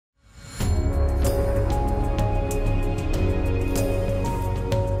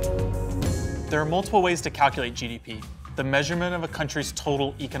There are multiple ways to calculate GDP, the measurement of a country's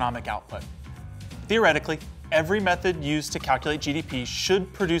total economic output. Theoretically, every method used to calculate GDP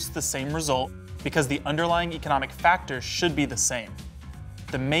should produce the same result because the underlying economic factors should be the same.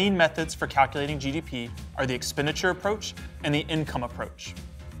 The main methods for calculating GDP are the expenditure approach and the income approach.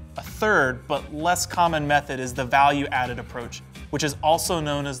 A third, but less common method is the value-added approach, which is also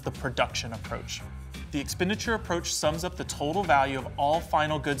known as the production approach. The expenditure approach sums up the total value of all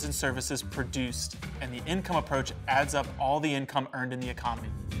final goods and services produced, and the income approach adds up all the income earned in the economy.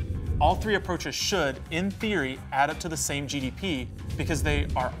 All three approaches should, in theory, add up to the same GDP because they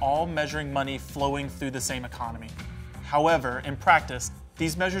are all measuring money flowing through the same economy. However, in practice,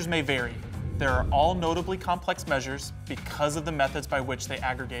 these measures may vary. There are all notably complex measures because of the methods by which they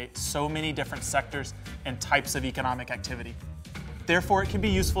aggregate so many different sectors and types of economic activity. Therefore, it can be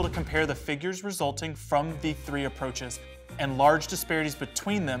useful to compare the figures resulting from the three approaches, and large disparities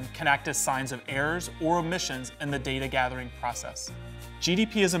between them can act as signs of errors or omissions in the data gathering process.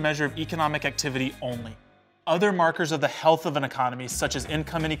 GDP is a measure of economic activity only. Other markers of the health of an economy, such as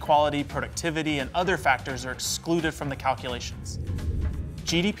income inequality, productivity, and other factors, are excluded from the calculations.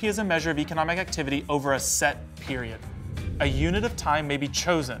 GDP is a measure of economic activity over a set period. A unit of time may be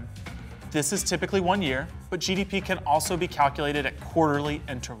chosen. This is typically 1 year, but GDP can also be calculated at quarterly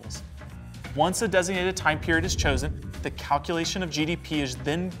intervals. Once a designated time period is chosen, the calculation of GDP is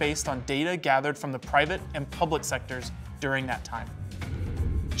then based on data gathered from the private and public sectors during that time.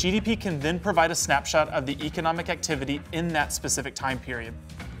 GDP can then provide a snapshot of the economic activity in that specific time period.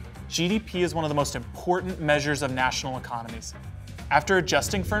 GDP is one of the most important measures of national economies. After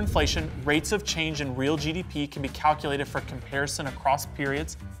adjusting for inflation, rates of change in real GDP can be calculated for comparison across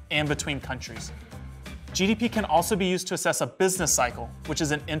periods and between countries. GDP can also be used to assess a business cycle, which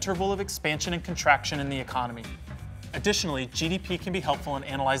is an interval of expansion and contraction in the economy. Additionally, GDP can be helpful in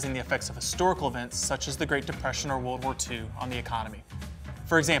analyzing the effects of historical events such as the Great Depression or World War II on the economy.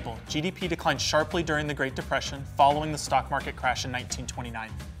 For example, GDP declined sharply during the Great Depression following the stock market crash in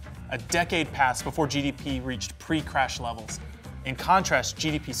 1929. A decade passed before GDP reached pre-crash levels. In contrast,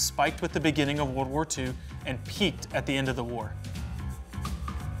 GDP spiked with the beginning of World War II and peaked at the end of the war.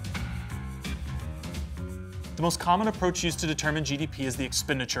 The most common approach used to determine GDP is the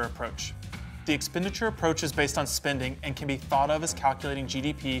expenditure approach. The expenditure approach is based on spending and can be thought of as calculating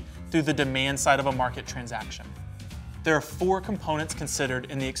GDP through the demand side of a market transaction. There are 4 components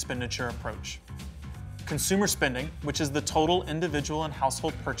considered in the expenditure approach. Consumer spending, which is the total individual and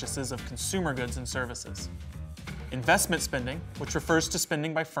household purchases of consumer goods and services. Investment spending, which refers to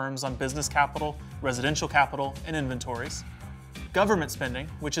spending by firms on business capital, residential capital, and inventories. Government spending,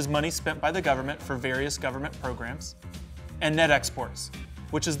 which is money spent by the government for various government programs. And net exports,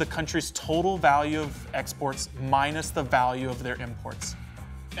 which is the country's total value of exports minus the value of their imports.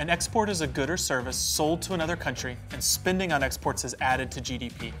 An export is a good or service sold to another country, and spending on exports is added to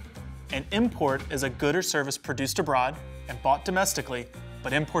GDP. An import is a good or service produced abroad and bought domestically,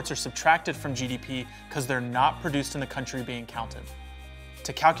 but imports are subtracted from GDP because they're not produced in the country being counted.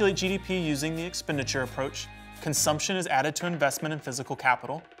 To calculate GDP using the expenditure approach, consumption is added to investment in physical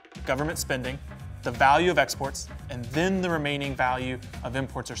capital, government spending, the value of exports, and then the remaining value of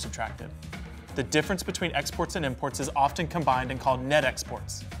imports are subtracted. The difference between exports and imports is often combined and called net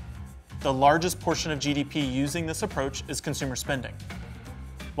exports. The largest portion of GDP using this approach is consumer spending.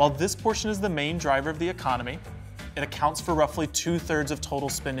 While this portion is the main driver of the economy, it accounts for roughly 2/3 of total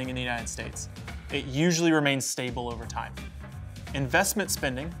spending in the United States. It usually remains stable over time. Investment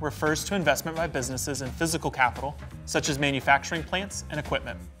spending refers to investment by businesses in physical capital, such as manufacturing plants and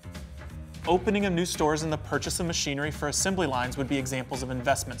equipment. Opening of new stores and the purchase of machinery for assembly lines would be examples of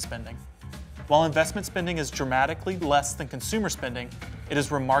investment spending. While investment spending is dramatically less than consumer spending, it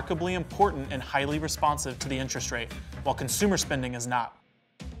is remarkably important and highly responsive to the interest rate, while consumer spending is not.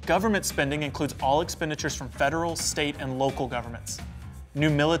 Government spending includes all expenditures from federal, state, and local governments. New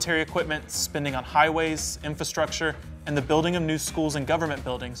military equipment, spending on highways, infrastructure, and the building of new schools and government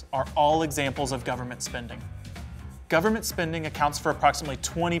buildings are all examples of government spending. Government spending accounts for approximately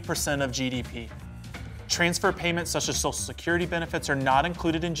 20% of GDP. Transfer payments such as Social Security benefits are not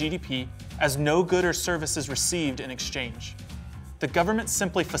included in GDP as no good or service is received in exchange. The government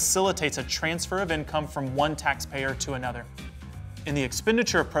simply facilitates a transfer of income from one taxpayer to another. In the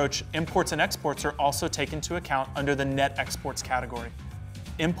expenditure approach, imports and exports are also taken into account under the net exports category.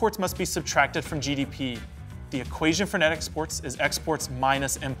 Imports must be subtracted from GDP. The equation for net exports is exports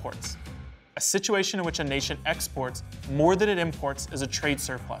minus imports. A situation in which a nation exports more than it imports is a trade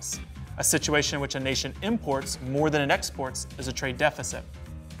surplus. A situation in which a nation imports more than it exports is a trade deficit.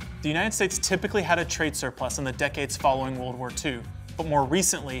 The United States typically had a trade surplus in the decades following World War II, but more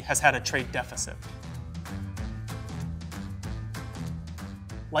recently has had a trade deficit.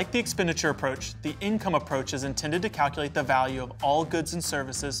 Like the expenditure approach, the income approach is intended to calculate the value of all goods and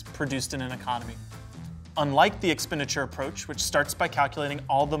services produced in an economy. Unlike the expenditure approach, which starts by calculating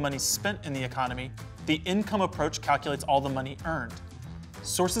all the money spent in the economy, the income approach calculates all the money earned.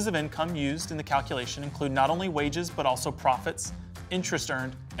 Sources of income used in the calculation include not only wages, but also profits, interest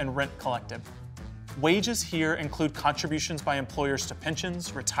earned, and rent collected. Wages here include contributions by employers to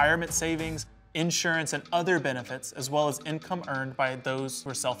pensions, retirement savings, insurance, and other benefits, as well as income earned by those who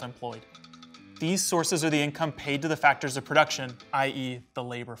are self-employed. These sources are the income paid to the factors of production, i.e. the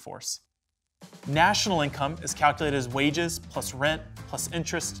labor force. National income is calculated as wages plus rent plus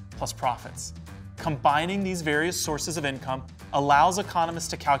interest plus profits. Combining these various sources of income allows economists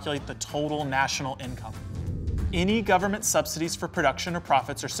to calculate the total national income. Any government subsidies for production or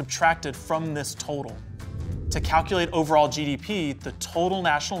profits are subtracted from this total. To calculate overall GDP, the total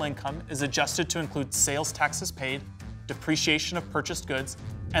national income is adjusted to include sales taxes paid, depreciation of purchased goods,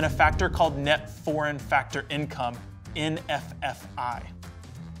 and a factor called net foreign factor income, NFFI.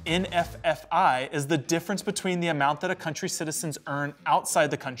 NFFI is the difference between the amount that a country's citizens earn outside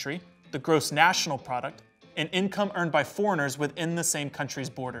the country, the gross national product, and income earned by foreigners within the same country's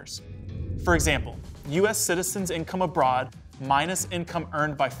borders. For example, US citizens' income abroad minus income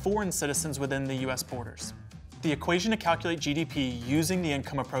earned by foreign citizens within the US borders. The equation to calculate GDP using the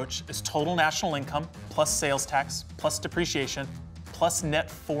income approach is total national income plus sales tax plus depreciation plus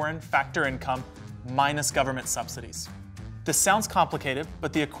net foreign factor income minus government subsidies. This sounds complicated,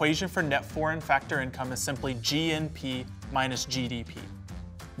 but the equation for net foreign factor income is simply GNP minus GDP.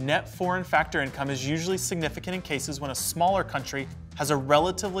 Net foreign factor income is usually significant in cases when a smaller country has a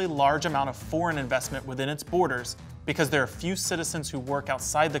relatively large amount of foreign investment within its borders because there are few citizens who work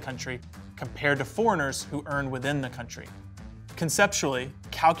outside the country compared to foreigners who earn within the country. Conceptually,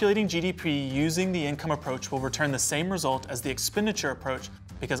 calculating GDP using the income approach will return the same result as the expenditure approach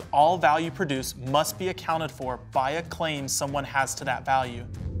because all value produced must be accounted for by a claim someone has to that value.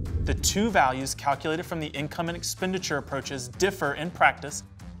 The two values calculated from the income and expenditure approaches differ in practice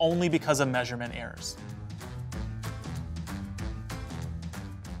only because of measurement errors.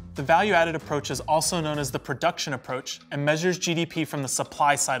 The value-added approach is also known as the production approach and measures GDP from the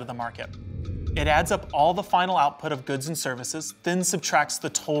supply side of the market. It adds up all the final output of goods and services, then subtracts the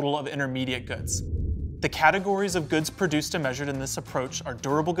total of intermediate goods. The categories of goods produced and measured in this approach are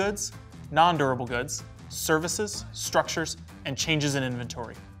durable goods, non-durable goods, services, structures, and changes in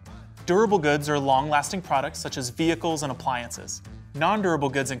inventory. Durable goods are long-lasting products such as vehicles and appliances. Non-durable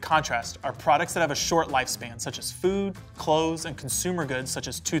goods, in contrast, are products that have a short lifespan, such as food, clothes, and consumer goods such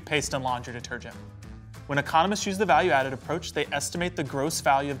as toothpaste and laundry detergent. When economists use the value-added approach, they estimate the gross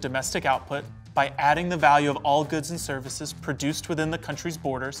value of domestic output by adding the value of all goods and services produced within the country's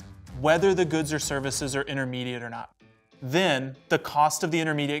borders, whether the goods or services are intermediate or not. Then, the cost of the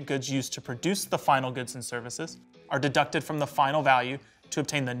intermediate goods used to produce the final goods and services are deducted from the final value to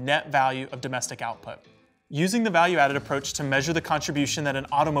obtain the net value of domestic output. Using the value-added approach to measure the contribution that an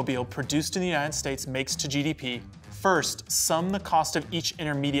automobile produced in the United States makes to GDP, first, sum the cost of each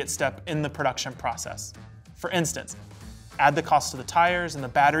intermediate step in the production process. For instance, add the cost of the tires and the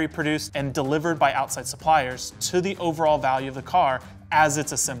battery produced and delivered by outside suppliers to the overall value of the car as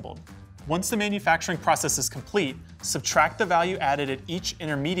it's assembled. Once the manufacturing process is complete, subtract the value added at each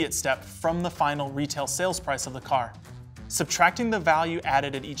intermediate step from the final retail sales price of the car. Subtracting the value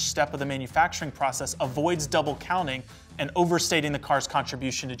added at each step of the manufacturing process avoids double counting and overstating the car's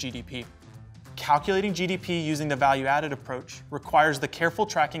contribution to GDP. Calculating GDP using the value-added approach requires the careful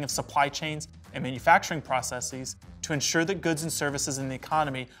tracking of supply chains and manufacturing processes to ensure that goods and services in the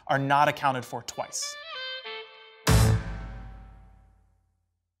economy are not accounted for twice.